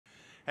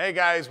Hey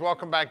guys,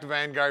 welcome back to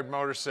Vanguard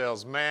Motor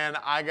Sales. Man,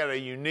 I got a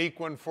unique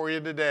one for you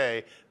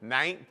today.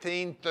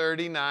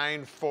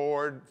 1939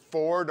 Ford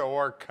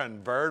four-door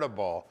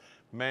convertible.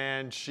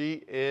 Man,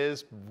 she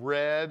is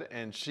red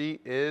and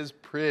she is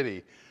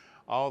pretty.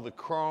 All the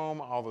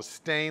chrome, all the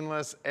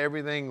stainless,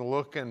 everything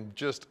looking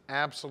just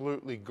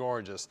absolutely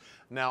gorgeous.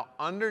 Now,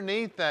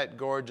 underneath that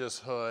gorgeous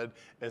hood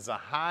is a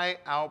high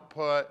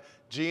output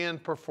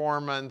GN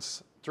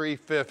Performance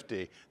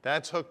 350.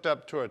 That's hooked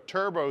up to a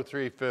turbo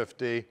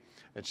 350.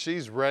 And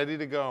she's ready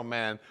to go,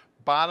 man.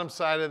 Bottom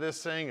side of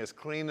this thing is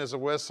clean as a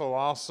whistle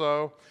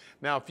also.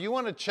 Now, if you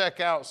want to check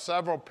out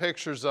several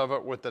pictures of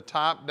it with the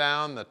top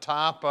down, the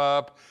top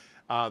up,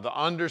 the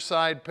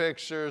underside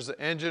pictures,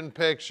 the engine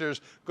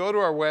pictures, go to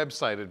our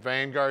website at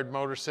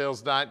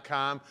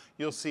vanguardmotorsales.com.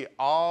 You'll see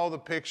all the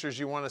pictures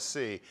you want to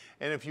see.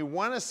 And if you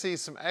want to see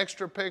some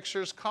extra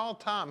pictures, call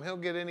Tom. He'll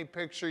get any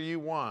picture you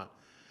want.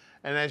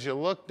 And as you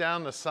look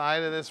down the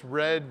side of this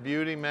red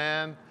beauty,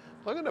 man,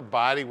 look at the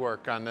body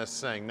work on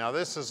this thing. Now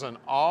this is an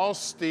all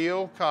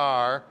steel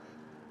car.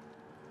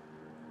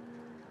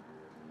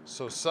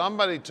 So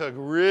somebody took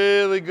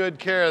really good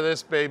care of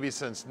this baby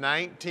since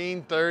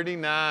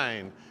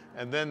 1939.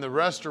 And then the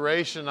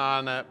restoration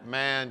on it,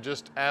 man,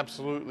 just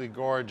absolutely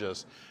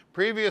gorgeous.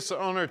 Previous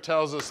owner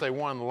tells us they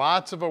won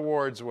lots of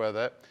awards with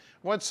it.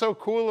 What's so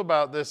cool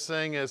about this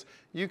thing is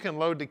you can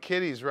load the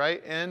kiddies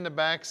right in the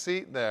back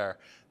seat there.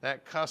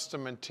 That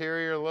custom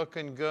interior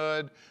looking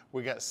good.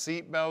 We got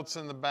seat belts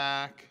in the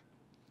back.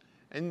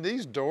 And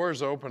these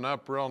doors open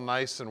up real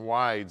nice and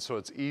wide, so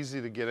it's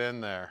easy to get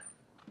in there.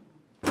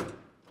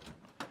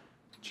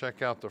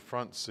 Check out the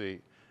front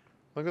seat.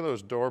 Look at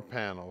those door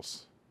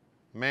panels.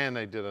 Man,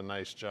 they did a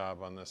nice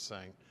job on this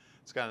thing.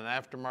 It's got an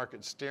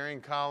aftermarket steering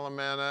column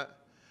in it.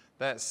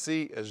 That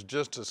seat is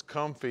just as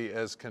comfy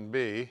as can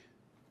be.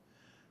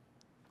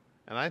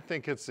 And I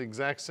think it's the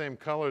exact same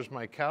color as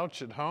my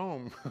couch at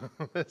home.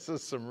 This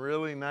is some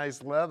really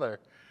nice leather.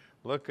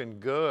 Looking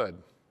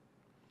good.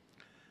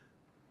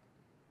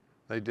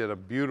 They did a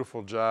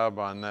beautiful job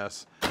on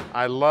this.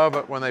 I love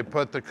it when they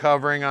put the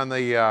covering on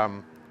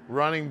the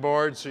running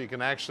board so you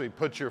can actually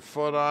put your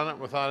foot on it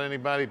without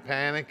anybody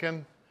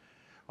panicking.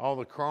 All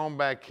the chrome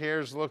back here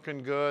is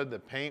looking good. The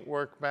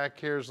paintwork back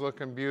here is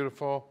looking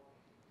beautiful.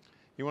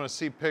 You want to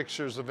see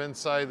pictures of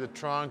inside the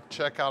trunk,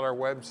 check out our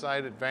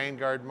website at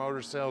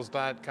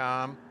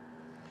vanguardmotorsales.com.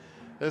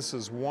 This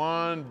is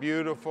one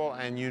beautiful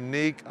and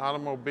unique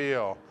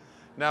automobile.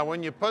 Now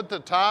when you put the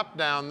top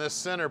down, this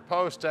center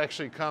post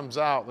actually comes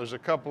out. There's a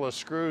couple of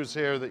screws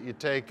here that you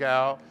take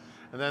out,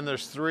 and then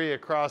there's 3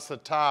 across the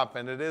top,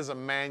 and it is a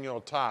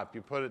manual top.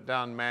 You put it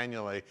down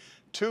manually.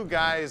 2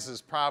 guys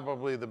is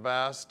probably the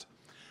best.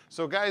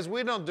 So guys,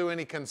 we don't do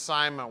any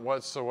consignment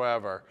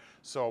whatsoever.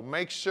 So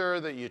make sure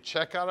that you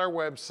check out our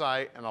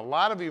website, and a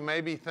lot of you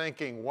may be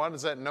thinking, what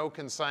does that no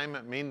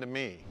consignment mean to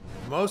me?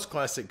 Most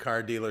classic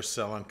car dealers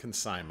sell on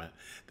consignment.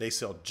 They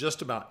sell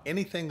just about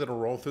anything that'll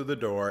roll through the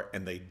door,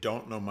 and they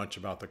don't know much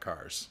about the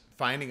cars.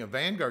 Finding a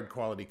Vanguard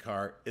quality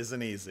car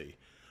isn't easy.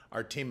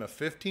 Our team of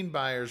 15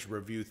 buyers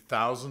review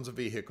thousands of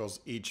vehicles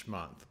each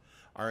month.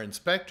 Our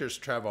inspectors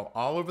travel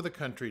all over the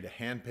country to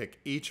handpick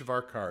each of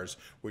our cars,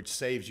 which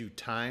saves you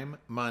time,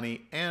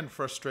 money, and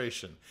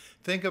frustration.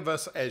 Think of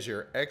us as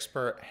your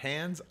expert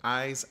hands,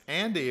 eyes,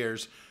 and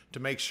ears to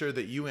make sure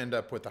that you end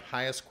up with the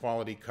highest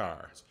quality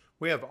car.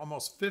 We have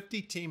almost 50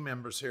 team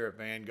members here at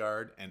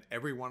Vanguard, and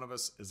every one of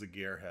us is a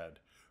gearhead.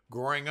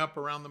 Growing up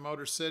around the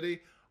Motor City,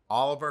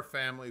 all of our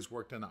families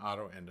worked in the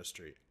auto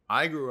industry.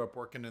 I grew up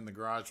working in the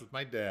garage with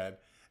my dad,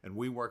 and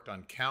we worked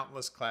on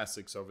countless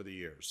classics over the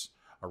years.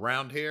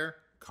 Around here,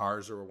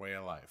 cars are a way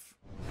of life.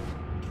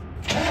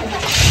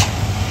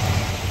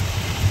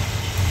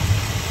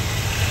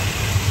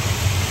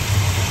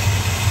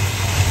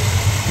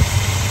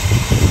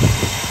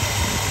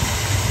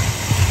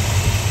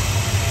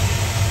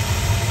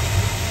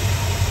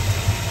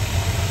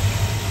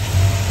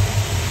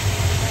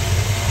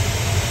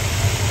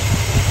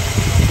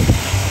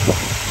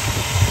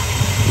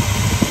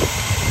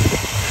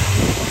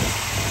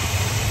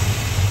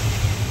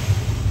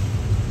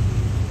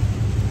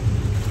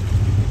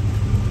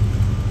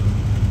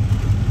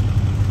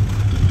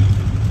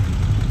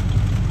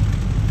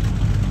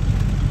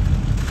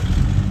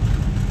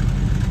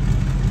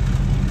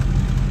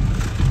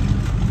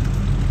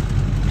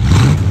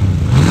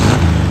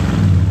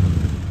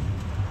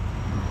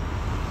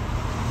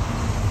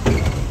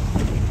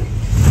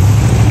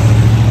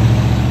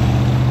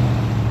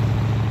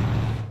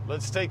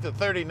 Let's take the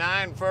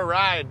 39 for a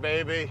ride,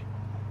 baby.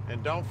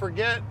 And don't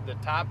forget, the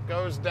top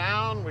goes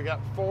down. We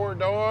got 4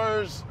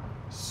 doors.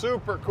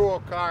 Super cool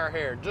car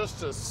here.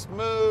 Just as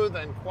smooth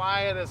and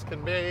quiet as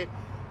can be.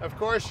 Of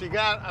course, you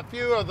got a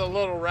few of the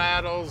little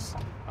rattles.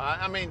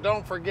 I mean,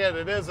 don't forget,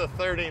 it is a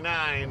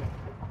 39.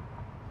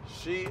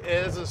 She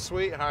is a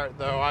sweetheart,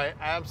 though. I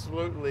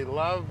absolutely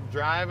love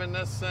driving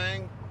this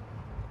thing.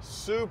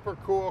 Super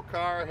cool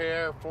car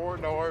here. 4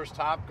 doors,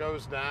 top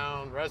goes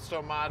down,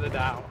 resto modded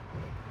out.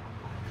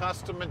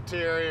 Custom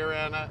interior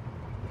in it.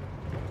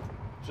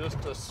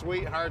 Just a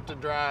sweetheart to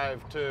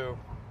drive too.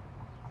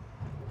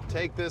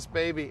 take this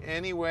baby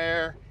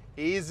anywhere.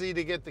 Easy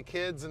to get the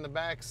kids in the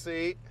back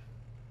seat.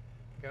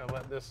 Gotta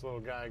let this little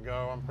guy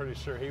go. I'm pretty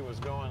sure he was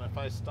going if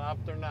I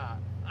stopped or not.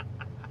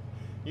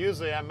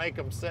 Usually I make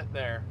them sit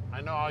there. I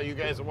know all you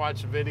guys that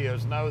watch the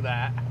videos know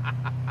that.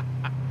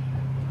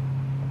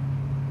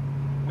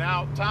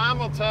 Now, Tom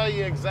will tell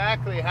you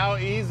exactly how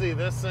easy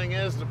this thing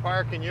is to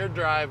park in your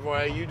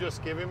driveway. You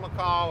just give him a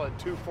call at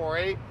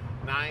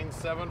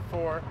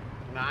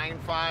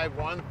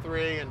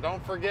 248-974-9513. And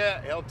don't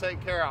forget, he'll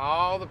take care of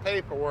all the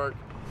paperwork.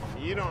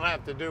 You don't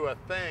have to do a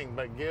thing,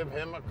 but give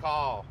him a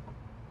call.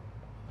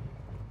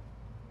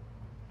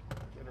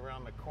 Get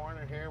around the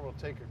corner here. We'll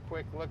take a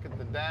quick look at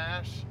the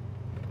dash.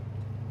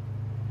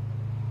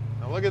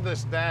 Now look at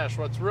this dash.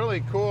 What's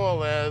really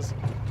cool is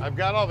I've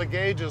got all the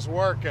gauges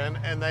working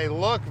and they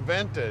look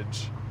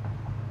vintage.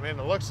 I mean,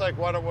 it looks like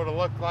what it would have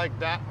looked like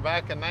back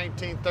in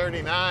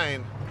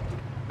 1939.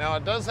 Now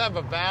it does have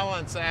a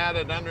balance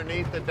added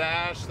underneath the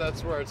dash.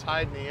 That's where it's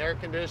hiding the air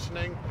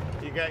conditioning.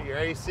 You got your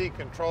AC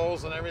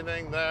controls and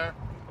everything there.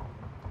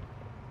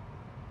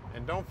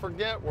 And don't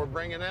forget, we're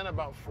bringing in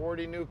about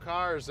 40 new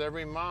cars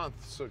every month.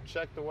 So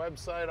check the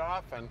website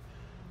often.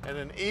 And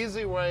an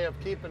easy way of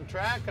keeping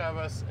track of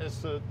us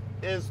is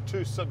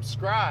to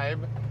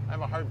subscribe, I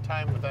have a hard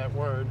time with that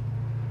word,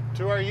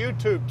 to our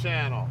YouTube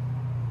channel.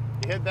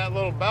 You hit that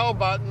little bell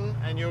button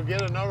and you'll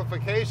get a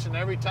notification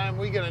every time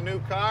we get a new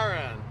car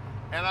in.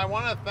 And I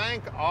want to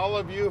thank all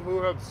of you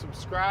who have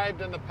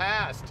subscribed in the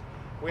past.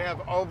 We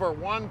have over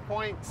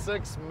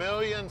 1.6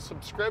 million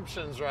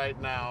subscriptions right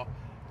now.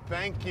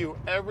 Thank you,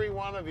 every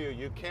one of you.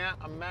 You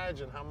can't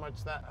imagine how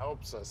much that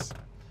helps us.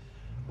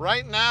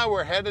 Right now,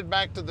 we're headed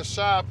back to the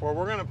shop where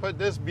we're going to put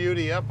this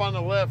beauty up on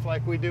the lift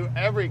like we do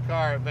every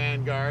car at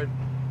Vanguard.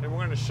 And we're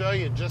going to show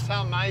you just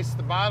how nice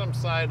the bottom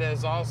side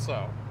is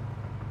also.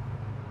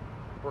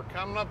 We're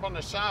coming up on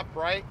the shop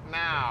right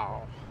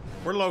now.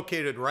 We're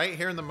located right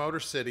here in the Motor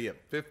City at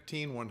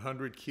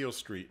 15100 Keel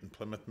Street in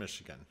Plymouth,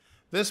 Michigan.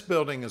 This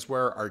building is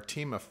where our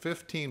team of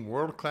 15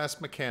 world-class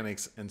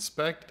mechanics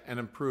inspect and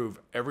improve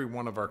every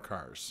one of our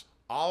cars.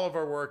 All of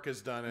our work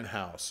is done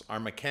in-house. Our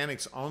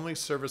mechanics only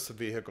service the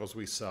vehicles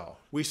we sell.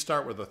 We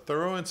start with a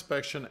thorough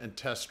inspection and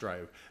test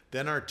drive.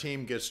 Then our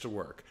team gets to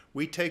work.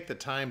 We take the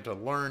time to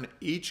learn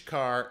each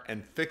car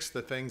and fix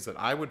the things that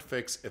I would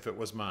fix if it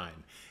was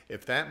mine.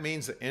 If that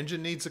means the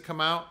engine needs to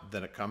come out,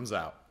 then it comes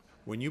out.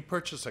 When you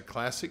purchase a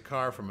classic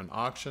car from an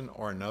auction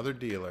or another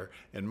dealer,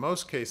 in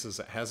most cases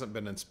it hasn't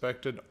been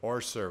inspected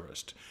or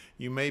serviced.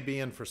 You may be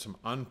in for some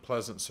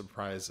unpleasant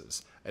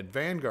surprises. At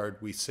Vanguard,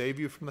 we save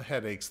you from the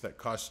headaches that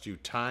cost you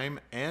time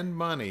and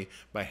money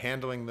by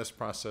handling this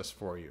process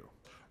for you.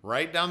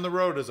 Right down the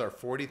road is our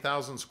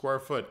 40,000 square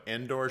foot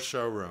indoor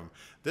showroom.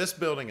 This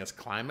building is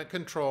climate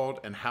controlled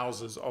and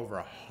houses over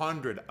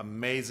 100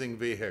 amazing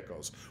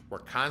vehicles. We're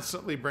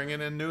constantly bringing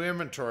in new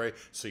inventory,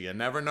 so you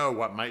never know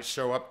what might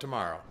show up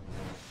tomorrow.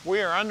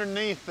 We are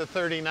underneath the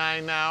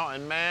 39 now,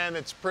 and man,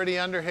 it's pretty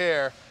under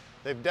here.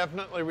 They've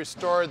definitely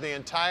restored the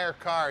entire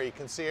car. You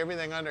can see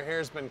everything under here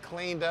has been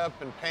cleaned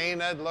up and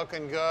painted,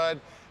 looking good.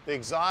 The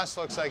exhaust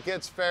looks like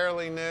it's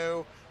fairly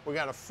new. We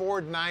got a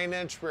Ford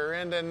 9-inch rear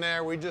end in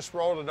there. We just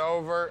rolled it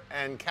over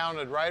and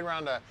counted right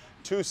around a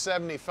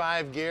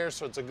 275 gear,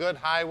 so it's a good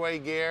highway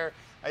gear.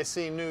 I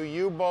see new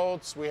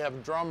U-bolts. We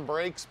have drum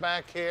brakes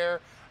back here.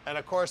 And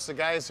of course, the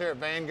guys here at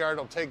Vanguard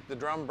will take the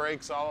drum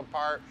brakes all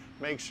apart,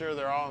 make sure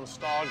they're all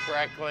installed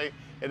correctly.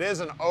 It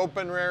is an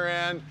open rear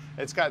end.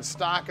 It's got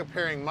stock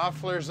appearing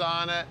mufflers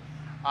on it.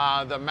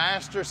 The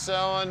master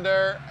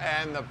cylinder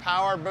and the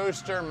power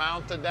booster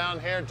mounted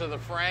down here to the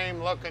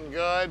frame, looking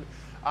good.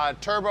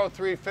 Turbo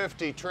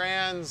 350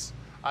 trans,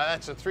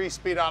 that's a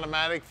 3-speed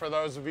automatic for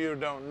those of you who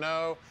don't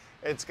know.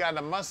 It's got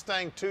a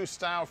Mustang 2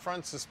 style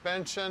front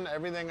suspension.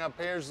 Everything up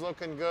here is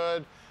looking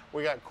good.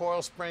 We got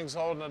coil springs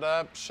holding it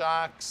up,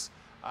 shocks,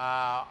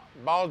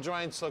 ball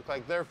joints look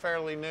like they're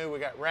fairly new. We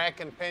got rack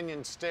and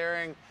pinion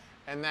steering,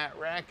 and that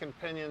rack and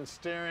pinion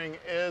steering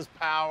is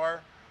power.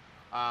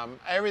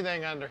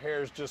 Everything under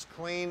here is just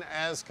clean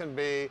as can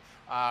be.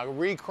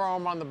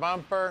 Re-chrome on the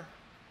bumper.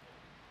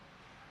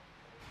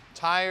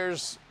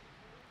 Tires,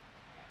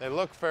 they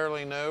look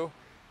fairly new.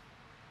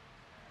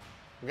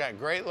 We've got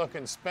great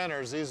looking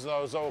spinners. These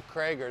are those old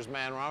Kragers,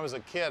 man. When I was a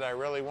kid, I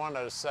really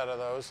wanted a set of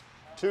those.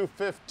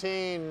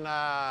 215,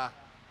 what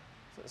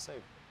does it say?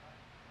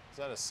 Is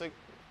that a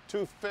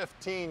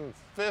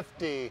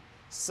 215-50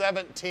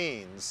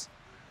 17s?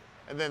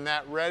 And then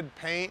that red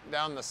paint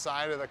down the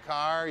side of the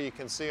car, you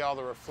can see all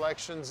the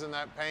reflections in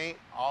that paint,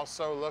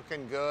 also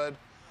looking good.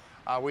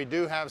 We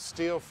do have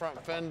steel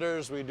front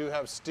fenders. We do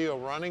have steel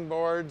running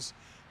boards.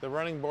 The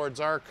running boards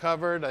are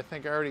covered. I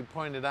think I already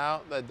pointed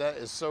out that that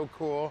is so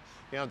cool.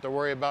 You don't have to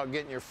worry about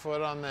getting your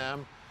foot on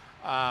them.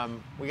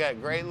 We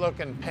got great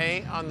looking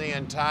paint on the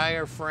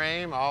entire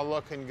frame, all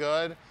looking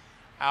good.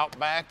 Out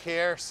back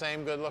here,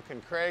 same good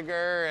looking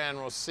Krager, and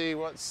we'll see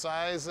what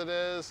size it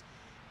is.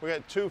 We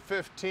got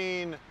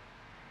 215-60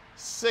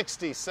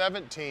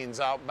 17s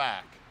out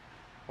back.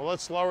 Well,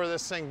 let's lower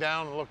this thing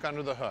down and look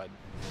under the hood.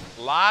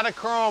 A lot of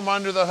chrome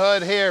under the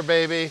hood here,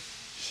 baby.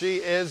 She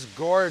is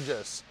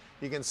gorgeous.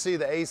 You can see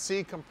the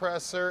AC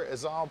compressor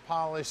is all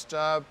polished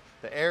up.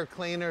 The air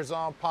cleaner is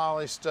all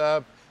polished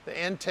up.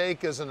 The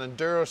intake is an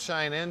Enduro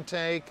Shine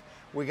intake.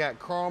 We got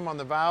chrome on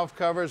the valve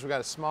covers. We got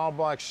a small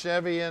block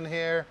Chevy in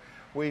here.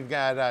 We've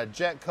got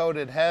jet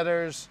coated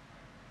headers.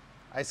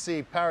 I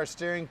see power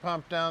steering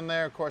pump down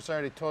there. Of course, I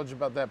already told you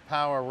about that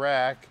power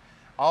rack.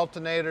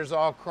 Alternators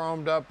all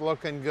chromed up,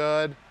 looking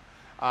good.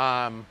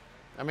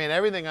 I mean,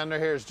 everything under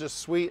here is just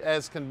sweet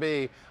as can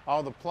be.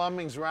 All the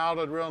plumbing's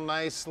routed real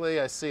nicely.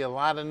 I see a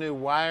lot of new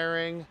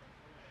wiring.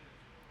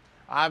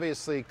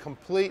 Obviously,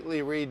 completely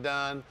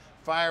redone.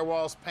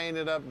 Firewall's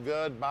painted up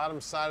good.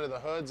 Bottom side of the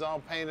hood's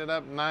all painted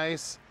up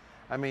nice.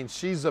 I mean,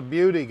 she's a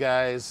beauty,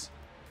 guys.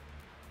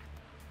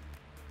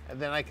 And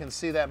then I can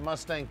see that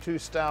Mustang 2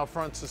 style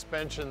front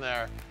suspension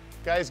there.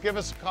 Guys, give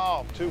us a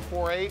call,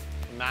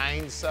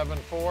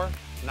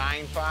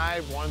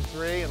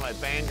 248-974-9513, and let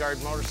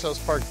Vanguard Motor Sales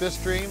park this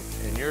dream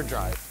in your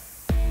drive.